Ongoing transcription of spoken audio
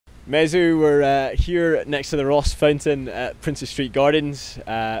Mesu, we're here next to the Ross Fountain at Princes Street Gardens.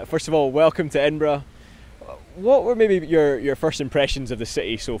 First of all, welcome to Edinburgh. What were maybe your first impressions of the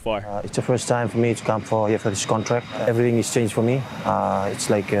city so far? It's the first time for me to come for this contract. Everything is changed for me. It's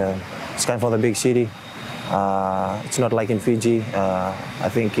like it's kind of the big city. It's not like in Fiji. I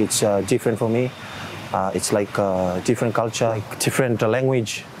think it's different for me. It's like different culture, like different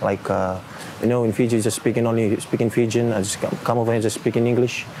language. Like in Fiji, just speaking Fijian. I just come over and just speaking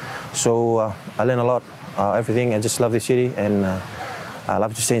English. So I learn a lot. Everything. I just love the city, and I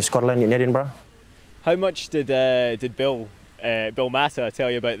love to stay in Scotland, in Edinburgh. How much did Bill Mata tell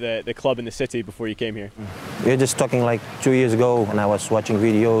you about the club and the city before you came here? We were just talking like 2 years ago, and I was watching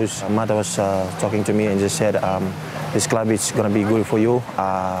videos. Mata was talking to me and just said, this club is going to be good for you.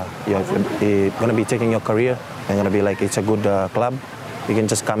 You're going to be taking your career, and going to be like, it's a good club. You can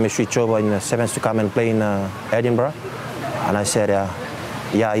just come and switch over in the Sevens to come and play in Edinburgh. And I said,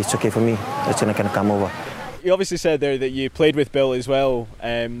 yeah, it's okay for me. It's going to come over. You obviously said there that you played with Bill as well.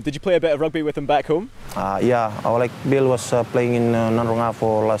 Did you play a bit of rugby with him back home? Yeah, Bill was playing in Nanrunga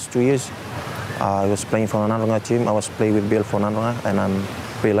for the last 2 years. I was playing for the Nanrunga team. I was playing with Bill for Nanrunga, and I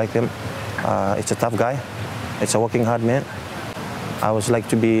really like him. It's a tough guy. It's a working hard man. I was like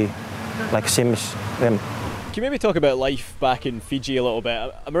to be like same as him. Can you maybe talk about life back in Fiji a little bit?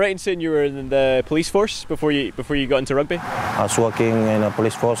 Am I right in saying you were in the police force before you got into rugby? I was working in a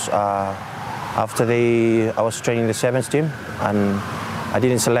police force. After I was training the Sevens team, and I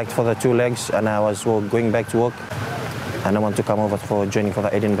didn't select for the 2 legs, and I was going back to work, and I want to come over for joining for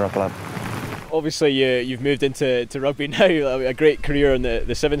the Edinburgh club. Obviously, you've moved into rugby now, a great career on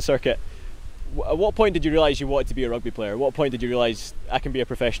the Sevens circuit. At what point did you realise you wanted to be a rugby player? At what point did you realise I can be a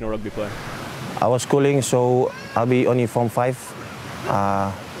professional rugby player? I was schooling, so I'll be only Form 5.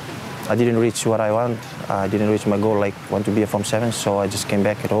 I didn't reach what I want. I didn't reach my goal, like want to be a Form 7, so I just came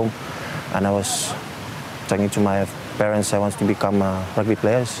back at home. And I was talking to my parents, I want to become rugby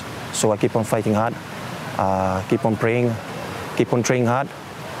players. So I keep on fighting hard, keep on praying, keep on training hard.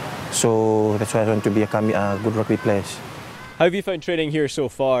 So that's why I want to be a good rugby player. How have you found training here so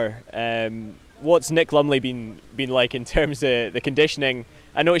far? What's Nick Lumley been like in terms of the conditioning?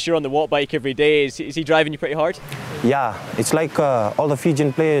 I notice you're on the Wattbike every day. Is he driving you pretty hard? Yeah, it's like all the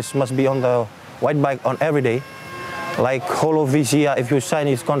Fijian players must be on the Wattbike on every day. Like whole of this year, if you sign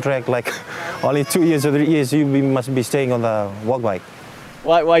his contract, like only 2 years or 3 years, you must be staying on the Wattbike.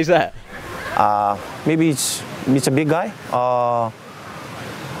 Why is that? Maybe it's a big guy.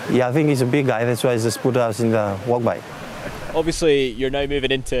 Yeah, I think he's a big guy. That's why he just put us in the Wattbike. Obviously, you're now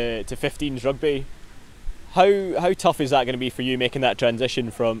moving into 15s rugby. How tough is that going to be for you making that transition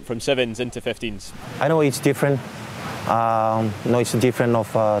from Sevens into 15s? I know it's different. It's different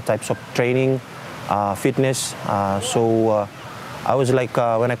of types of training. Fitness, so I was like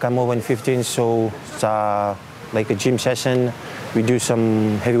when I come over in 15, so it's like a gym session. We do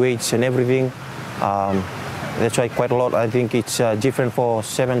some heavy weights and everything. That's why quite a lot. I think it's different for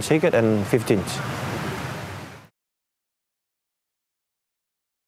 7 circuit and 15s.